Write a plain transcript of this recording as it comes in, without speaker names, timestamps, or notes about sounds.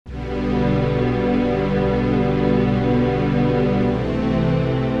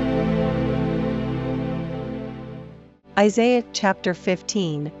Isaiah chapter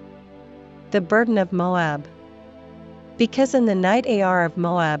 15. The burden of Moab. Because in the night Ar of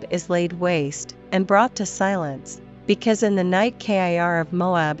Moab is laid waste, and brought to silence, because in the night Kir of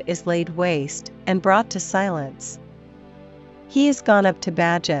Moab is laid waste, and brought to silence. He is gone up to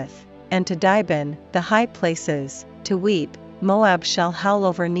Bajith, and to Dibon, the high places, to weep. Moab shall howl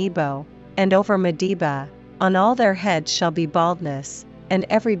over Nebo, and over Medeba, on all their heads shall be baldness, and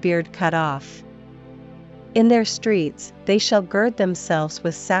every beard cut off. In their streets they shall gird themselves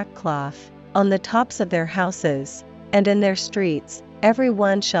with sackcloth, on the tops of their houses, and in their streets every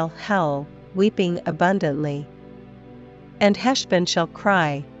one shall howl, weeping abundantly. And Heshbon shall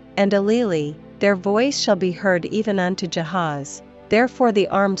cry, and Eleli, their voice shall be heard even unto Jahaz. Therefore the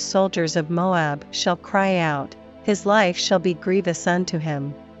armed soldiers of Moab shall cry out, his life shall be grievous unto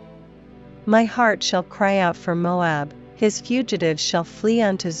him. My heart shall cry out for Moab, his fugitives shall flee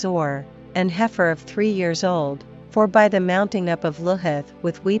unto Zor, an heifer of 3 years old, for by the mounting up of Luhith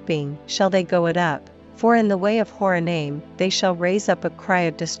with weeping shall they go it up, for in the way of Horonaim they shall raise up a cry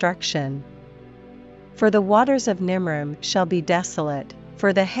of destruction. For the waters of Nimrim shall be desolate,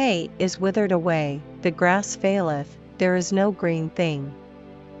 for the hay is withered away, the grass faileth, there is no green thing.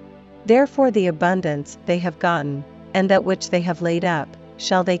 Therefore the abundance they have gotten, and that which they have laid up,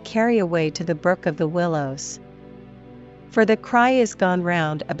 shall they carry away to the brook of the willows. For the cry is gone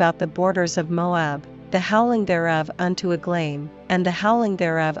round about the borders of Moab, the howling thereof unto Eglaim, and the howling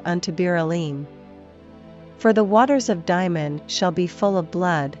thereof unto Beer-elim. For the waters of Dimon shall be full of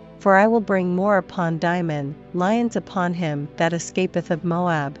blood, for I will bring more upon Dimon, lions upon him that escapeth of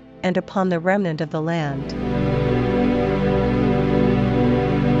Moab, and upon the remnant of the land.